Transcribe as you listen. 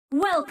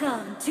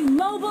Welcome to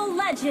Mobile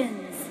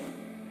Legends!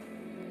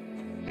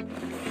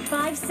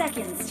 5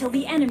 seconds till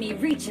the enemy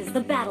reaches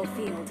the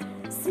battlefield.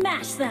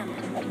 Smash them!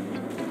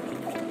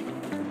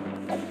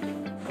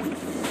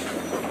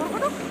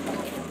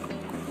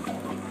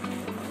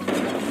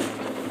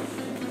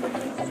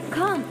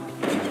 Come,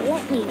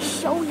 let me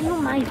show you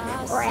my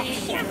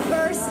precious.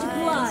 First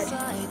blood!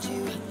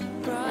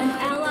 An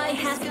ally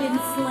has been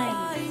slain.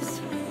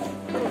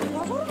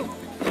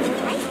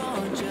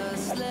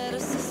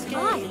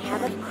 I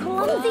have a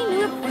clumsy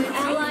new An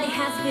ally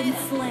has been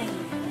slain.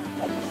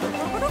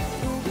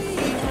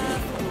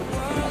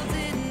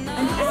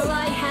 An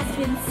ally has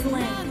been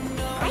slain.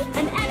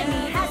 An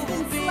enemy has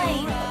been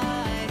slain.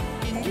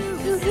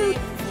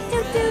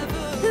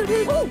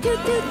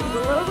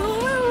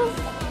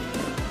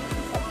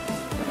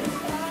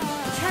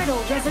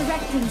 Turtle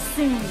resurrecting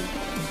soon.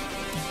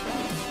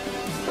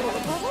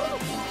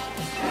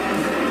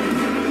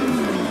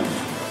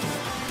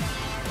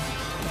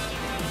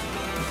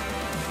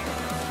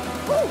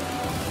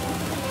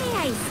 May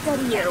I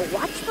study your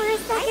watch for a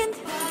second?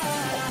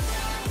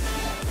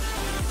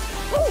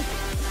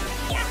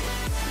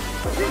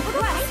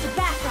 Request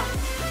backup.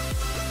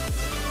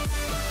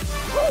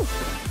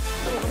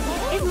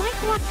 Is my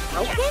clock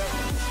broken?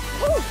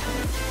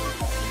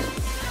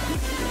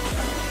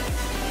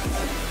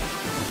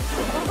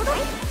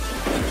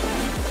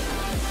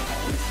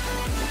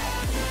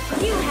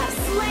 You have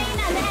slain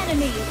an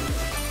enemy.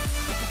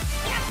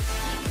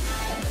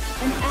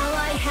 An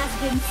ally has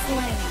been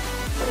slain.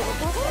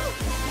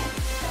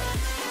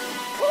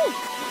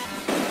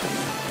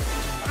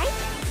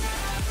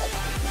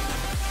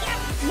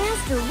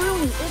 Master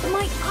Rooney is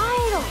my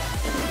idol.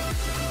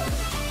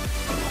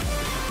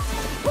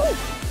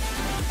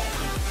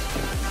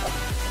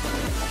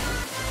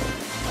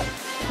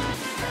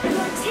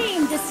 Your team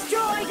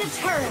destroyed a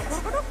turret.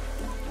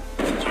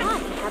 I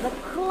have a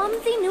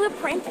clumsy new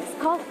apprentice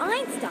called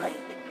Einstein.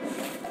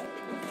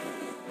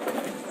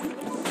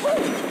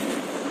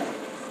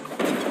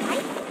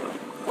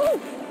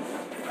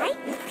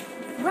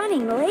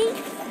 Running late?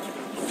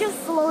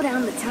 Just slow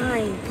down the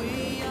time.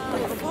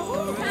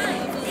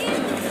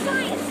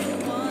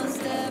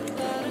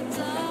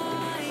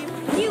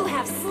 You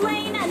have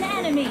slain an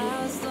enemy.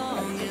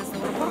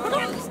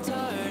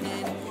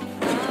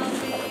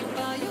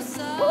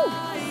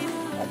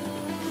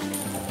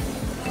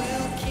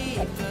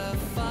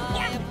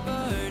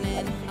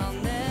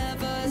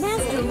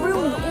 Master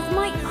Rooney is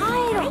my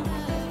idol.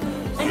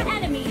 An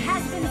enemy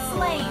has been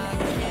slain.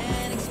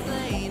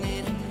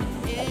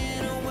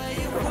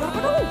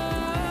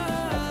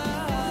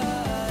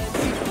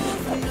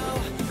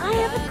 I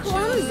have a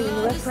clumsy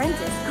new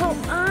apprentice called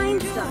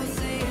Einstein.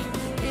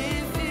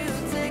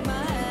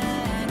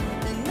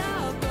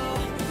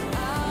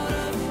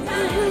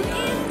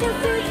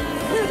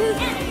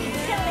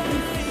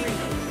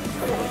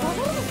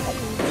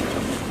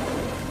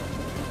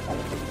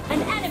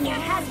 An enemy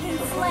has been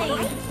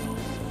slain.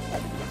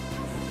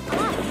 I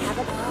have a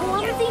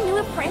clumsy new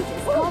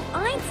apprentice called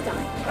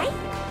Einstein.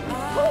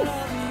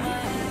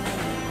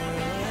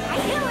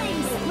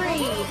 Killing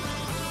spree.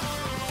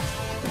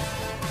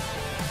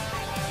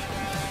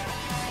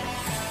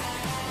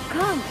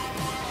 Come,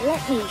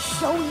 let me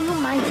show you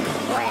my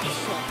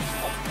precious.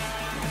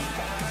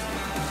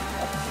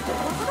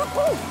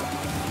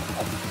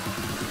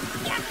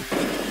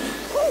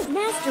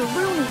 Master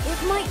Rooney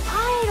is my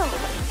idol.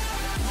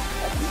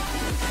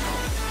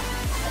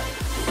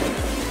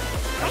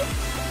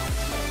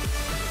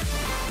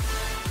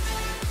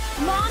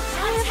 Launch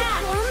I have a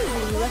attack.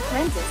 clumsy new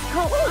apprentice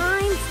called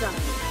Einstein.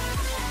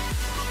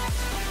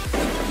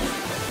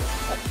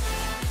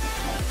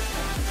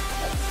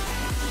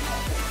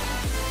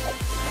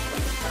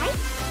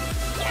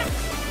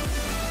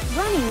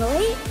 Running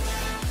late?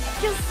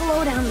 Just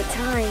slow down the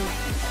time.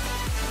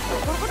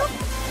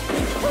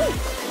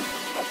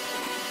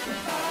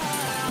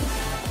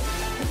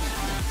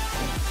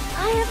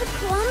 I have a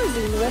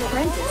clumsy new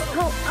apprentice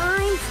called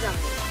Einstein.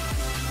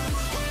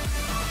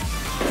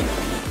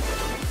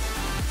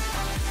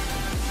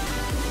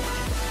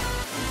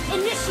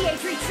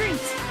 Initiate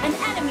retreat. An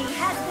enemy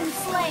has been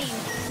slain.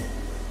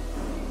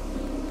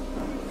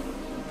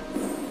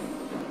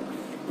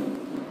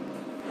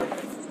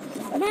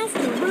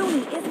 Master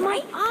Rooney is my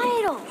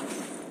idol.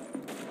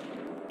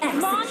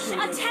 Launch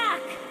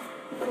attack.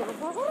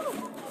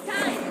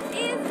 Time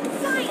is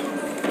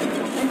science.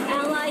 An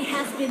ally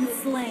has been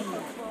slain.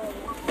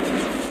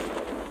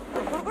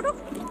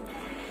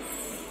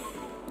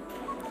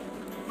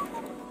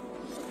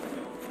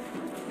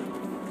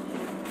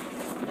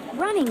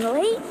 Running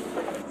late?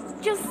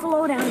 Just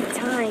slow down the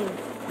time.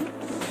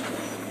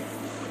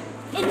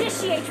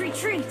 Initiate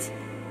retreat.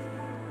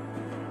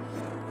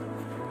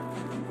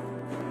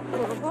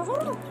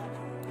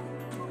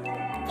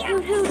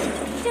 Hoot hoot,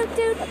 toot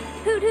toot,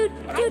 hoot hoot,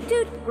 toot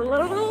toot.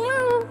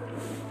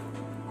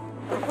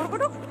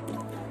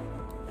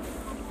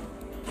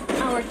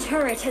 Our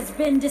turret has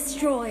been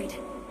destroyed.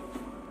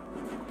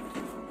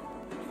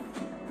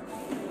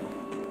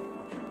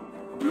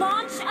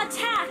 Launch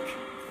attack!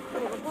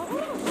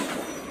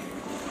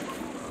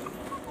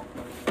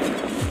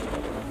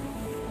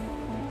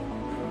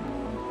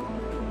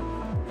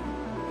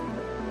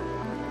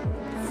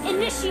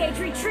 Initiate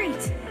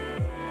retreat!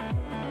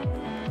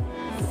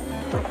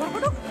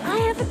 I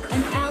have a...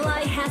 An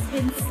ally has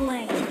been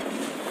slain.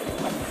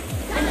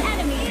 An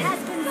enemy has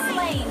been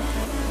slain.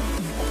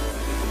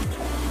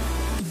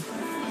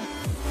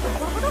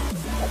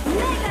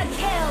 Mega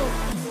kill!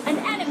 An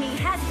enemy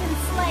has been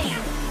slain.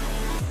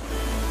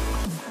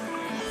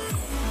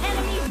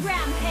 Enemy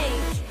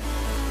rampage.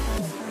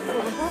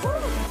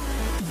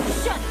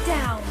 Shut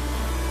down.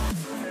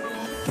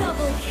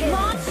 Double kill.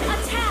 Launch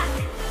attack.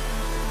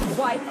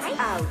 Wiped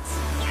out.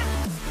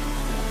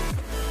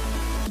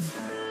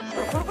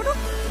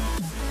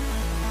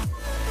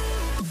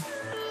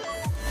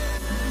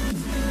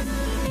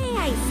 May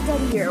I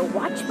study your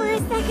watch for a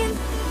second?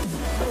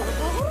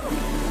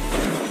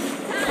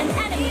 An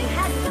enemy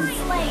has been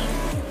slain.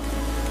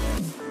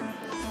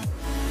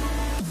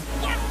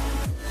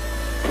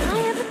 I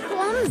have a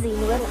clumsy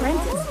new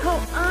apprentice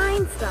called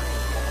Einstein.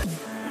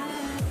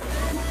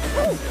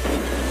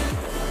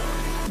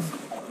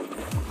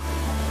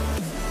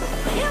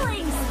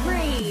 Killing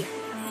spree.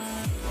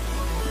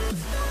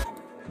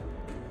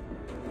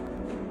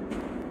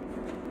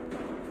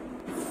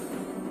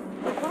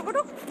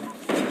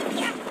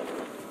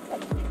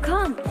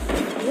 Come,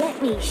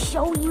 let me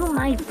show you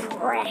my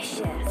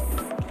precious.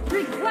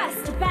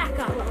 Request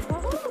backup.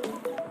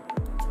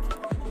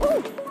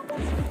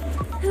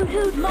 Hoot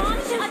hoot.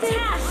 Launch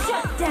attack.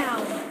 Shut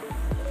down.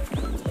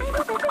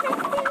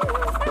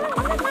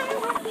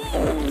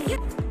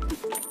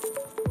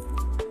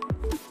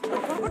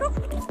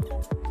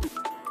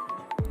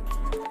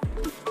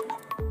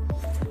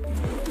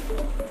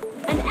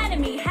 An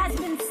enemy has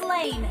been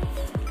slain.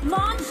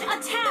 Launch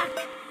attack.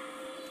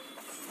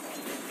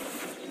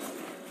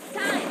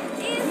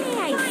 May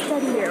I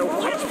study your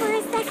watch for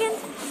a second?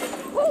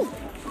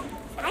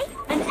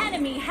 An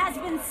enemy has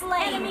been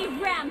slain. Enemy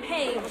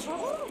rampage.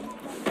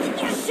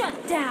 Shut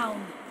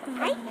down.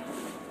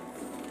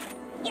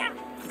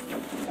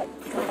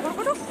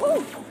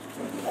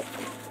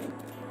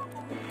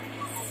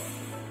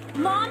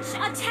 Launch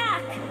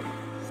attack.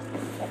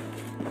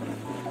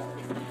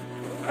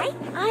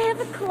 I have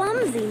a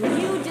clumsy new...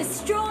 You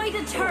destroyed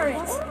a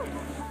turret.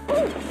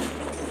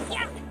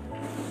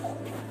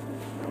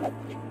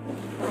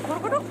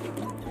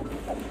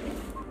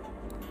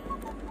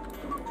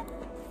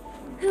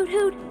 Hoot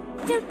hoot.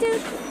 Toot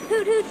toot.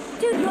 Hoot hoot.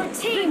 Toot. Your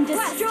team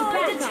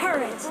destroyed a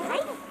turret.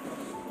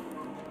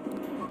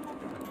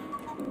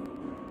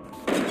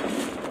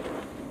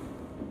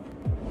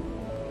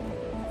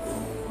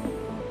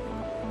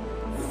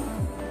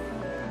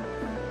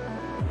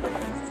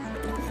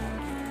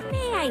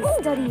 May I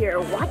study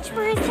your watch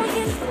for a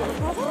second?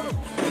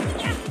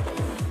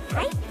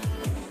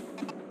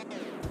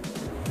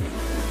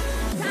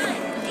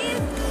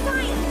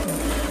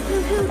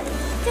 Hoot hoot.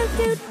 Toot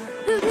toot.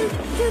 Hoot hoot.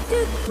 Toot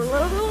toot.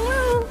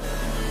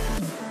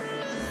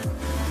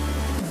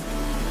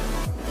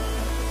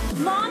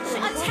 Launch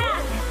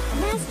attack.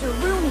 Master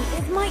Rooney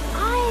is my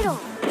idol.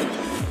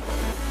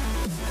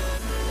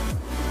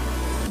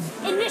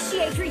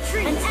 Initiate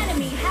retreat. An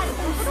enemy has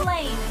been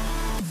slain.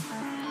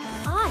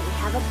 I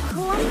have a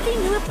clumsy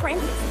new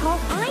apprentice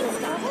called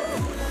Einstein.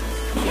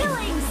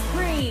 Killing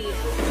spree.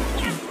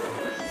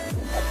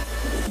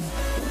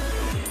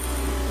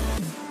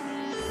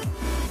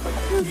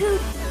 Hoot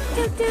hoot.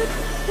 Toot toot.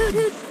 Hoot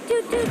hoot.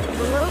 Toot toot.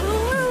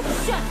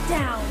 Shut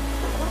down.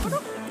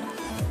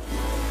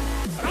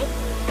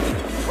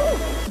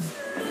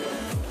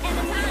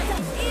 Enemy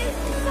is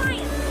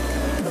science.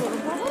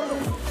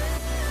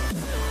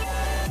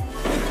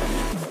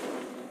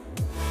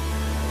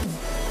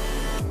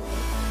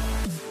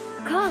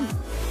 Come,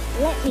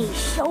 let me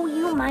show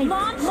you my...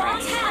 Launch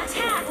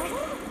attack.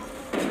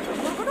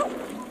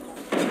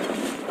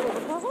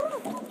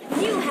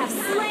 You have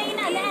slain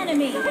an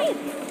enemy.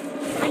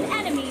 An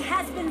enemy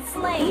has been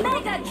slain.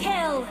 Mega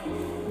kill.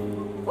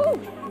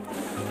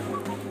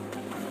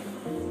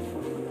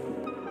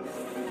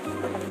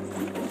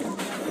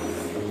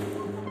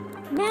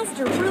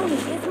 Master Rooney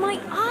is my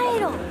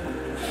idol.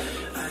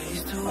 I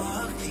used to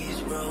walk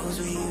these roads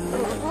with you.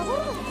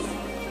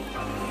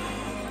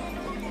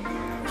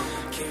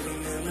 Can't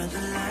remember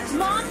the last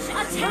Launch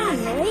attack.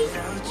 Hey,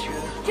 without you.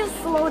 just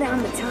slow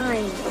down the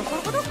time.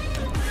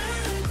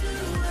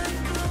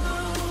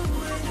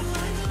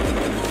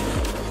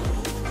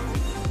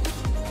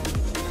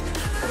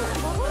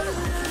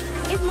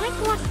 Is my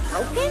clock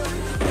broken?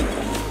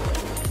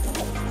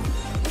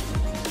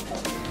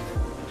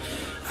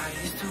 I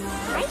used to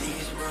walk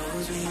these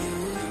roads with you.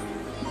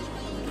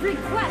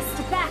 Request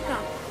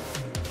backup.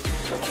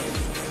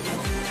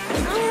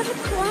 I have a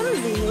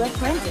clumsy new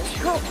apprentice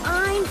called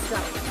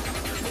Einstein.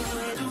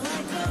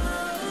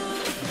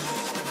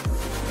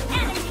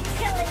 Enemy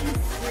killing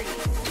spree.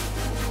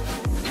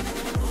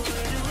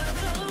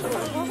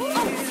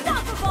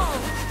 Unstoppable.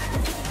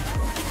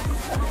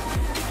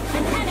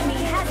 An enemy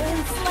has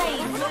been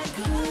slain.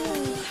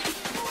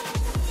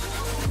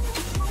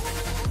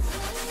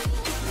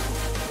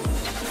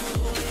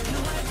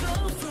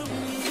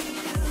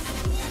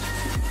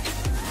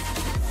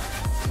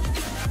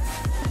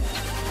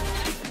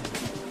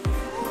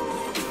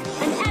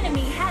 An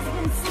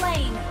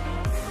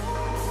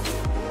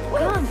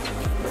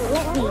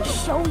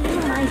show you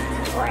my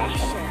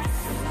precious.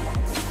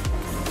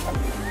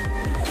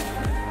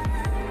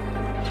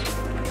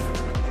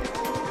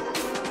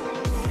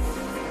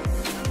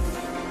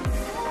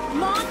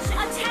 Launch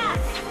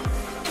attack!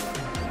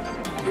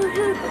 Toot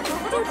toot,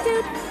 toot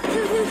toot,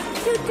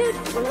 toot toot,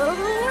 toot.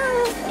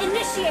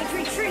 Initiate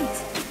retreat!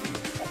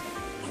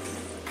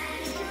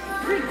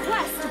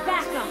 Request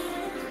backup!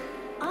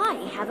 I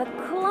have a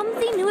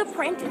clumsy new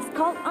apprentice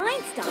called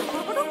Einstein.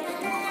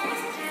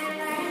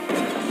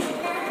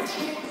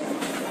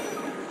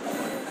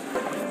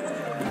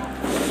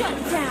 Shut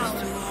down!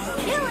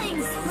 Killing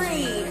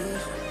spree!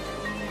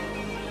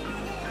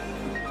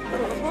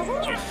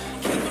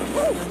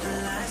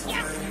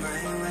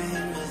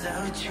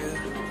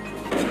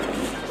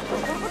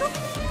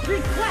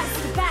 Request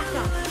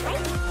backup!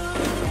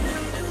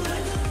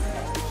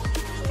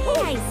 May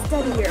I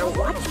study your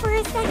watch for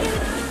a second?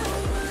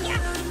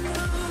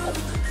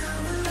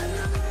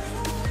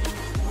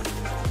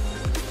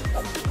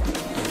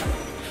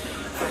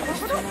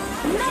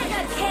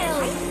 Mega kill!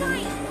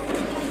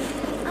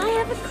 I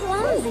have a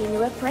clumsy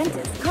new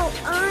apprentice called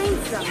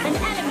Einstein. An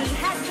enemy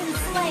has been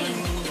slain!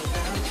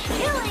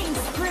 Killing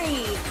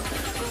spree!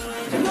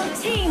 Your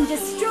team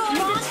destroyed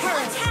the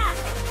turret! Attack!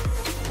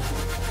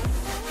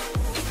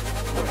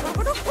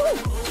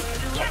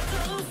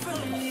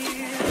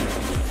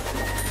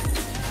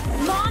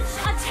 Launch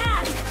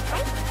attack!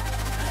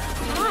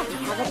 I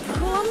have a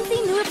clumsy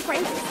new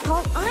apprentice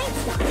called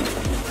Einstein.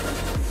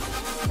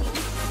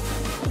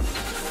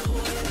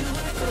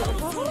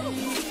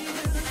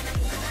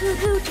 Toot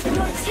toot.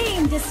 Your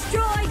team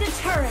destroyed a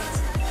turret!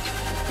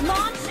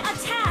 Launch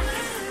attack!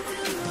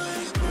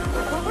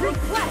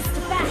 Request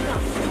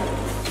backup!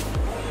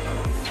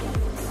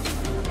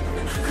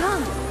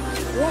 Come,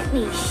 let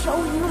me show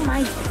you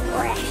my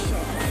precious.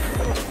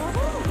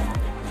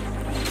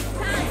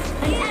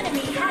 An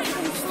enemy has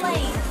been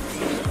slain!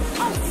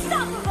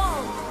 Unstoppable!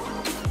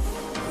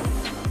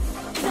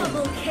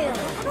 Double kill!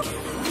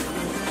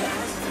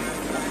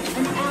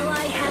 An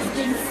ally has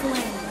been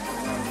slain!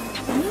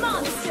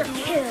 Monster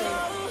kill!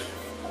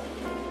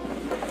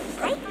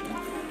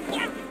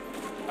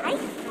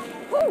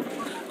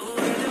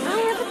 I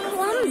have a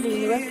clumsy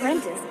new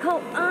apprentice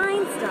called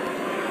Einstein.